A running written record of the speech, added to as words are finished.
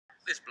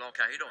This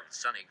blockade on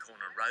Sunny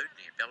Corner Road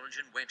near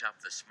Bellingen went up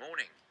this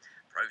morning.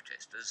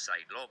 Protesters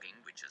say logging,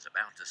 which is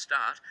about to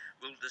start,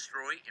 will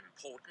destroy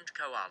important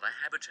koala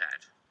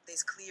habitat.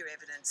 There's clear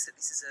evidence that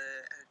this is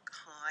a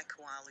high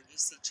koala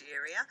usage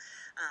area,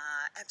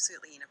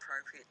 absolutely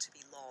inappropriate to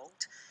be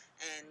logged,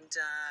 and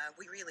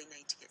we really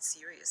need to get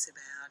serious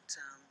about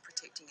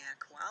protecting our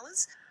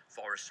koalas.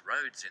 Forest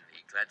roads in the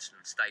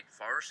Gladstone State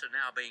Forest are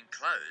now being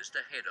closed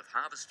ahead of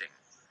harvesting.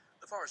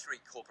 The Forestry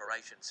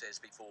Corporation says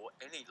before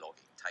any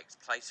logging takes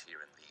place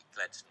here in the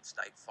Gladstone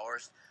State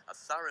Forest, a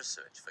thorough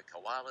search for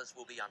koalas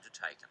will be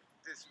undertaken.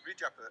 There's a ridge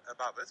up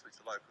above us, which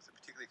the locals are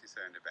particularly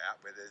concerned about,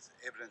 where there's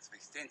evidence of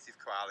extensive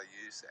koala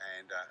use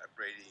and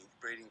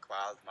breeding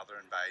koalas, mother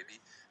and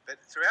baby. But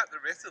throughout the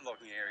rest of the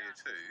logging area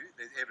too,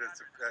 there's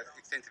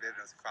extensive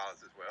evidence of koalas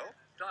as well.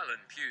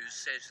 Dylan Hughes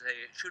says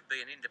there should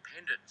be an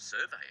independent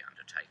survey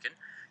undertaken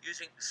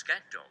using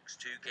scat dogs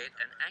to get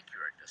an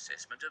accurate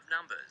assessment of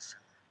numbers.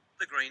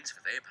 The Greens, for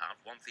their part,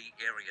 want the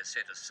area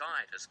set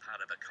aside as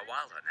part of a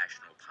koala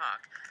national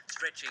park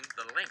stretching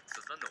the length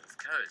of the north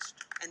coast.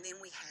 And then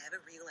we have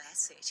a real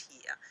asset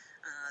here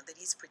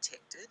that is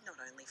protected, not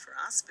only for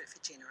us, but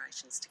for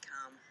generations to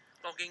come.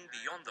 Logging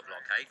beyond the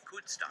blockade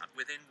could start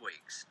within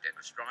weeks.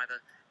 Dennis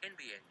Driver,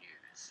 NBN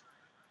News.